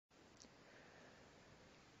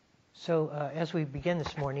So as we begin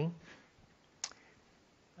this morning,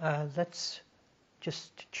 let's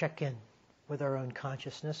just check in with our own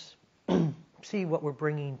consciousness, see what we're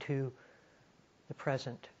bringing to the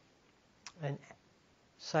present,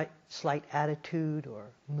 a slight attitude or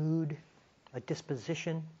mood, a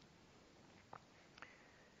disposition,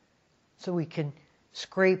 so we can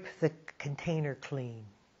scrape the container clean.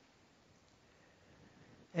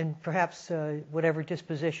 And perhaps whatever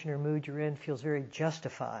disposition or mood you're in feels very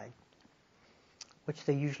justified, which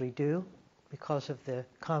they usually do because of the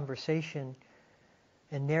conversation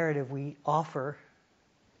and narrative we offer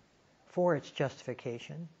for its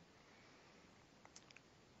justification.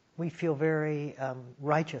 We feel very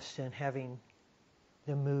righteous in having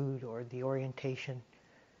the mood or the orientation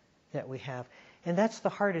that we have. And that's the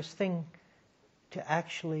hardest thing to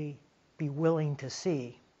actually be willing to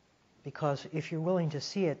see. Because if you're willing to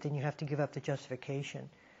see it, then you have to give up the justification.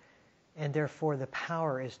 And therefore the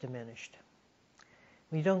power is diminished.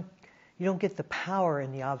 You don't get the power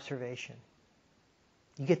in the observation.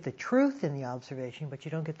 You get the truth in the observation, but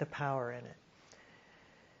you don't get the power in it.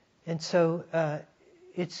 And so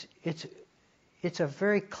it's a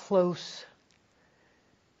very close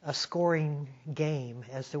scoring game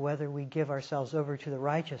as to whether we give ourselves over to the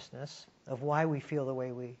righteousness of why we feel the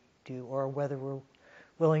way we do, or whether we're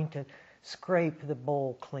willing to scrape the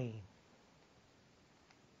bowl clean.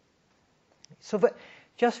 So, but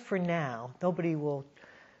just for now, nobody will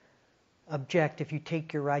object if you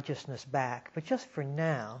take your righteousness back. But just for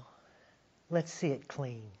now, let's see it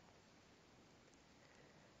clean.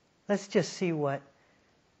 Let's just see what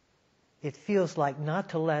it feels like not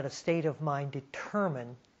to let a state of mind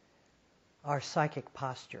determine our psychic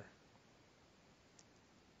posture.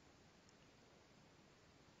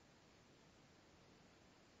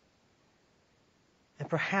 And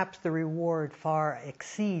perhaps the reward far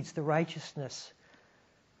exceeds the righteousness.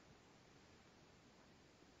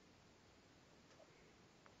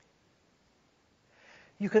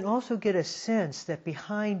 You can also get a sense that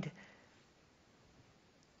behind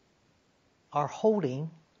our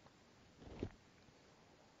holding,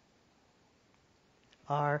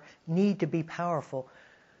 our need to be powerful,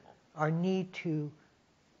 our need to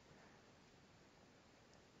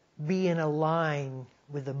be in a line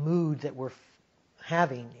with the mood that we're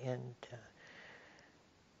having, and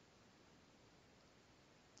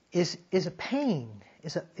is a pain,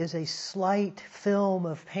 is a slight film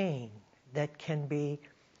of pain that can be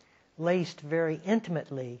laced very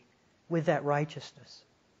intimately with that righteousness.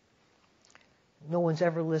 No one's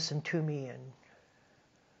ever listened to me, and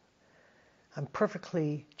I'm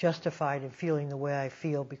perfectly justified in feeling the way I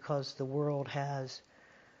feel because the world has,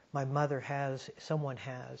 my mother has, someone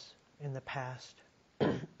has in the past.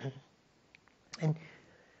 And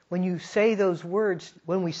when you say those words,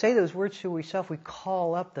 when we say those words to ourselves, we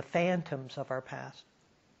call up the phantoms of our past.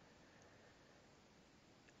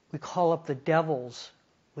 We call up the devils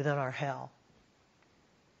within our hell.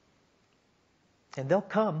 And they'll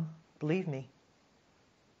come, believe me.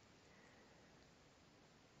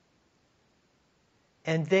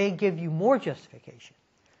 And they give you more justification.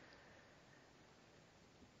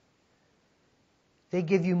 They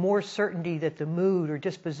give you more certainty that the mood or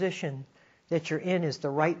disposition that you're in is the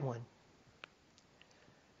right one.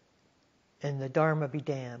 And the dharma be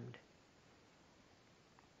damned.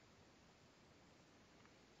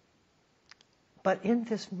 But in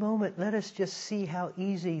this moment, let us just see how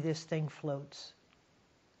easy this thing floats,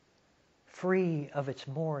 free of its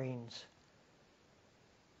moorings,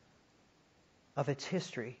 of its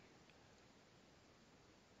history,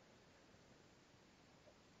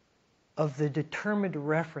 of the determined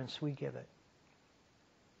reference we give it.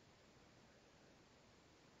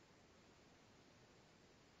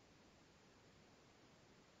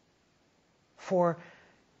 For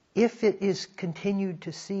if it is continued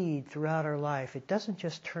to seed throughout our life, it doesn't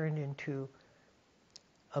just turn into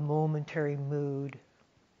a momentary mood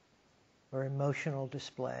or emotional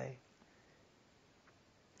display.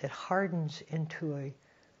 It hardens into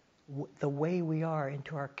the way we are,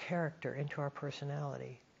 into our character, into our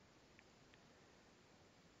personality.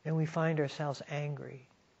 And we find ourselves angry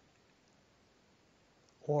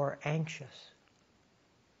or anxious,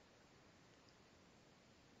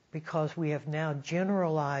 because we have now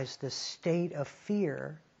generalized the state of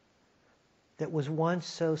fear that was once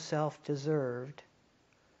so self-deserved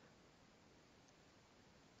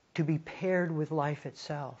to be paired with life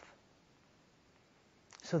itself,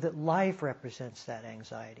 so that life represents that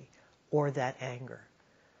anxiety or that anger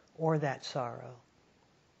or that sorrow.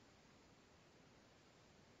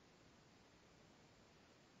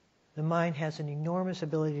 The mind has an enormous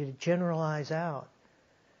ability to generalize out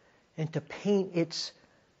and to paint its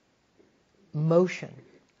motion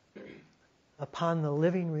upon the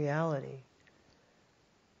living reality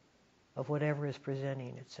of whatever is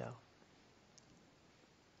presenting itself.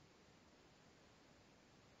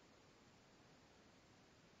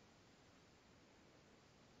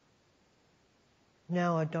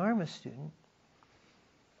 Now, a Dharma student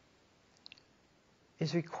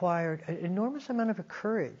is required, an enormous amount of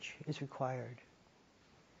courage is required,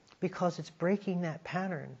 because it's breaking that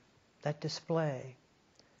pattern, that display.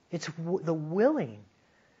 It's the willing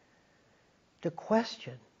to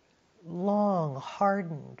question long,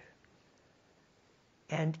 hardened,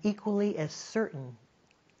 and equally as certain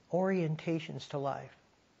orientations to life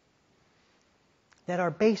that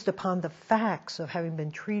are based upon the facts of having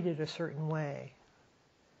been treated a certain way.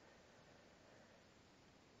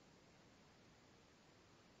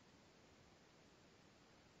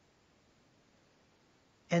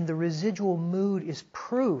 And the residual mood is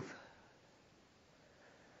proof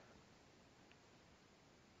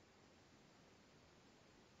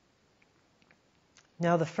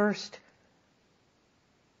now the first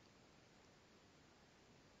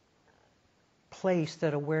place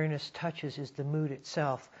that awareness touches is the mood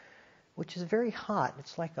itself, which is very hot.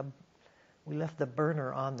 It's like we left the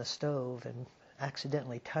burner on the stove and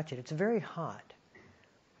accidentally touch it. It's very hot.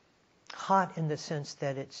 Hot in the sense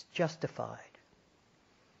that it's justified.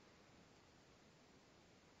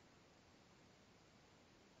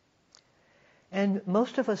 And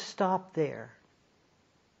most of us stop there.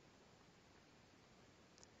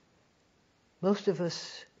 Most of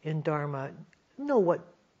us in Dharma know what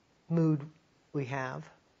mood we have.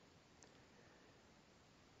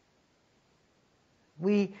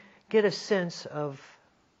 We get a sense of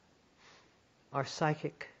our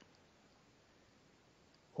psychic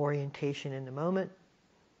orientation in the moment,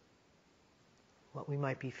 what we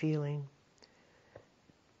might be feeling.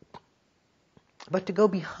 But to go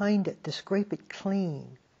behind it, to scrape it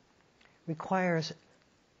clean, requires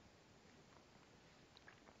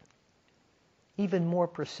even more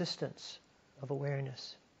persistence of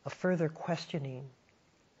awareness, a further questioning.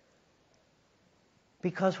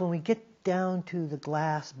 Because when we get down to the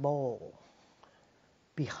glass bowl,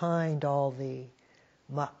 behind all the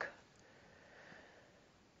muck,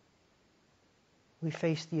 we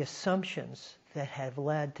face the assumptions that have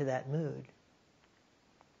led to that mood.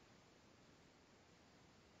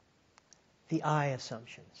 The I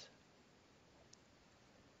assumptions.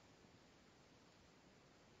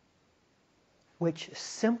 Which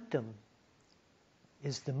symptom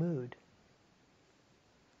is the mood?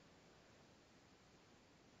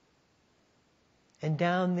 And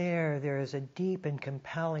down there is a deep and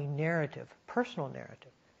compelling narrative, personal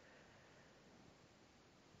narrative,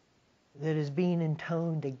 that is being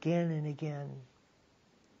intoned again and again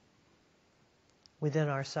within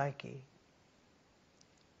our psyche,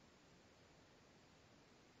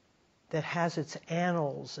 that has its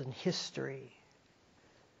annals and history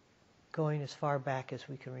going as far back as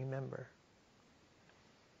we can remember.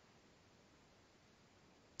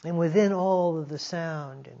 And within all of the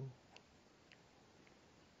sound and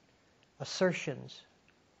assertions,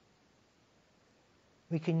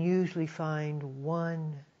 we can usually find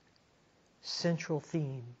one central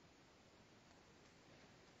theme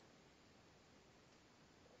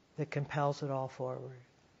that compels it all forward.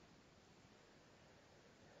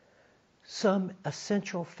 Some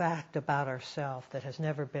essential fact about ourselves that has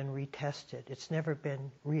never been retested. It's never been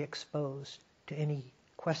re-exposed to any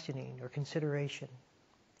questioning or consideration.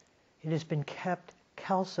 It has been kept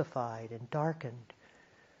calcified and darkened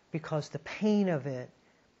because the pain of it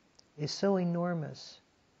is so enormous,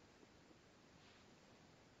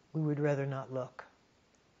 we would rather not look.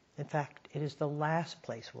 In fact, it is the last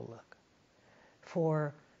place we'll look.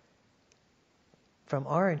 For, from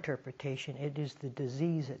our interpretation, it is the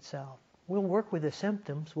disease itself. We'll work with the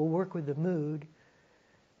symptoms, we'll work with the mood.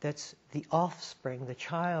 That's the offspring, the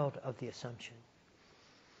child of the assumption.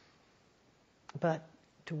 But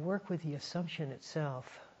to work with the assumption itself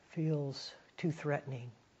feels too threatening.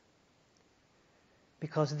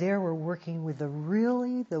 Because there we're working with the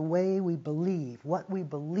way we believe, what we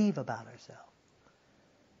believe about ourselves.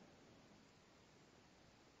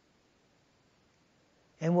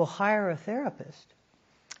 And we'll hire a therapist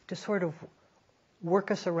to sort of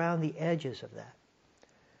work us around the edges of that.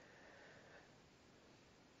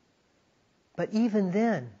 But even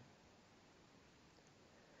then,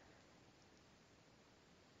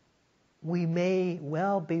 we may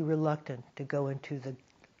well be reluctant to go into the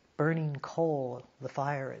burning coal, the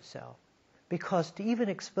fire itself. Because to even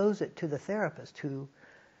expose it to the therapist who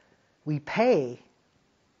we pay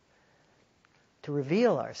to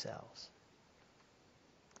reveal ourselves,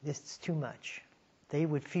 it's too much. They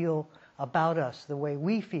would feel about us the way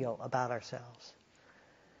we feel about ourselves.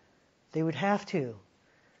 They would have to,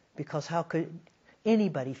 because how could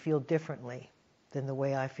anybody feel differently than the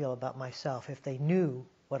way I feel about myself if they knew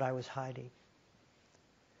what I was hiding?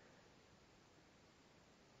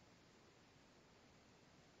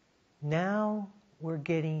 Now we're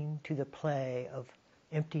getting to the play of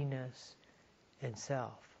emptiness and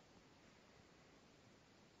self.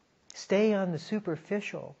 Stay on the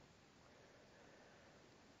superficial,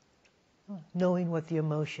 knowing what the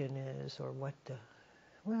emotion is or what the,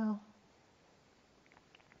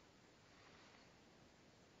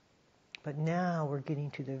 but now we're getting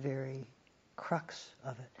to the very crux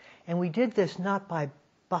of it. And we did this not by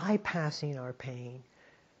bypassing our pain,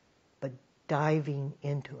 but diving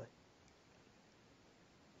into it.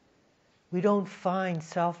 We don't find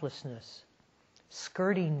selflessness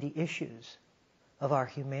skirting the issues of our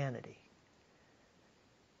humanity.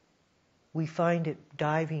 We find it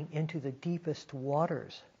diving into the deepest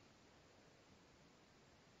waters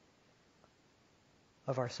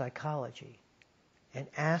of our psychology and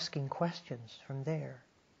asking questions from there.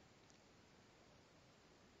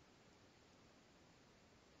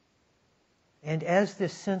 And as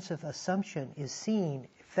this sense of assumption is seen,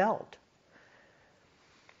 felt,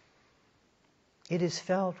 it is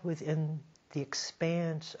felt within the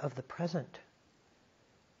expanse of the present.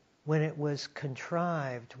 When it was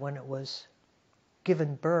contrived, when it was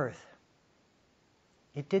given birth,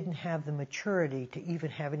 it didn't have the maturity to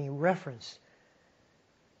even have any reference.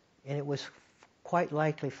 And it was quite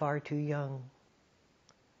likely far too young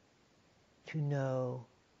to know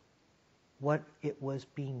what it was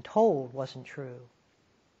being told wasn't true.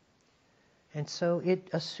 And so it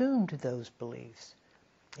assumed those beliefs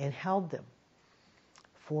and held them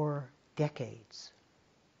for decades.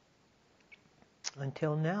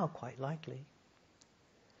 Until now, quite likely.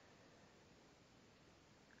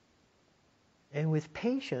 And with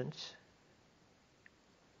patience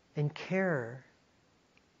and care,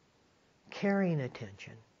 caring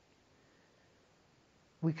attention,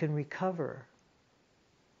 we can recover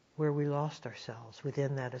where we lost ourselves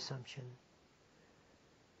within that assumption.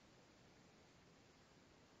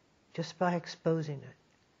 Just by exposing it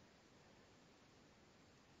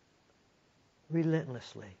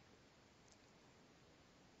relentlessly.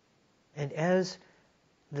 And as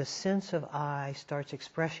the sense of I starts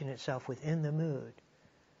expressing itself within the mood,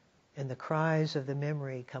 and the cries of the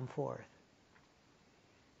memory come forth,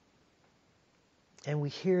 and we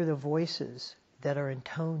hear the voices that are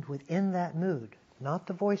intoned within that mood, not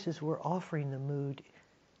the voices we're offering the mood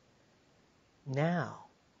now,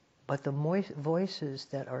 but the voices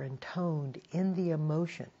that are intoned in the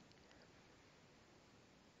emotion.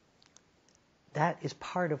 That is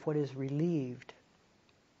part of what is relieved.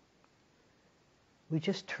 We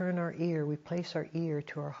just turn our ear, we place our ear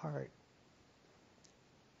to our heart.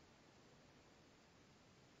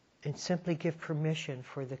 And simply give permission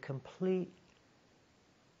for the complete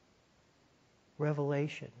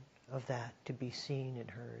revelation of that to be seen and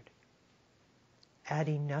heard.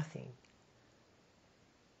 Adding nothing.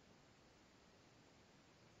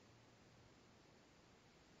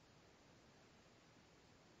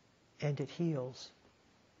 And it heals.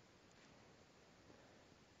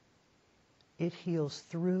 It heals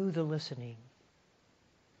through the listening.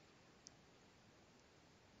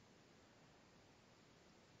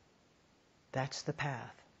 That's the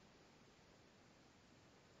path.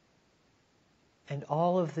 And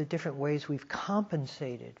all of the different ways we've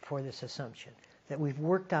compensated for this assumption, that we've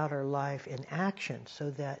worked out our life in action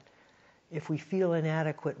so that if we feel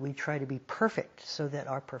inadequate, we try to be perfect so that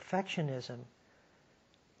our perfectionism,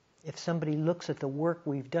 if somebody looks at the work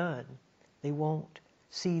we've done, they won't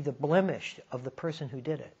see the blemish of the person who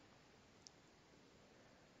did it.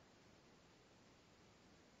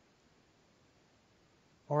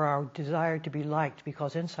 Or our desire to be liked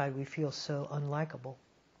because inside we feel so unlikable.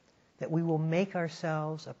 That we will make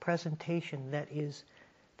ourselves a presentation that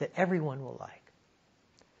everyone will like.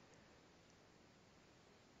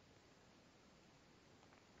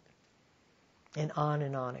 And on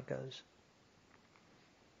it goes.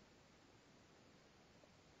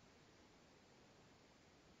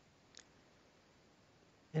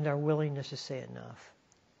 And our willingness to say enough.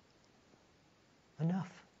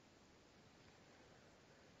 Enough.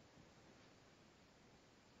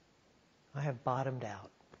 I have bottomed out.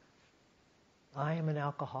 I am an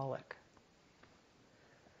alcoholic.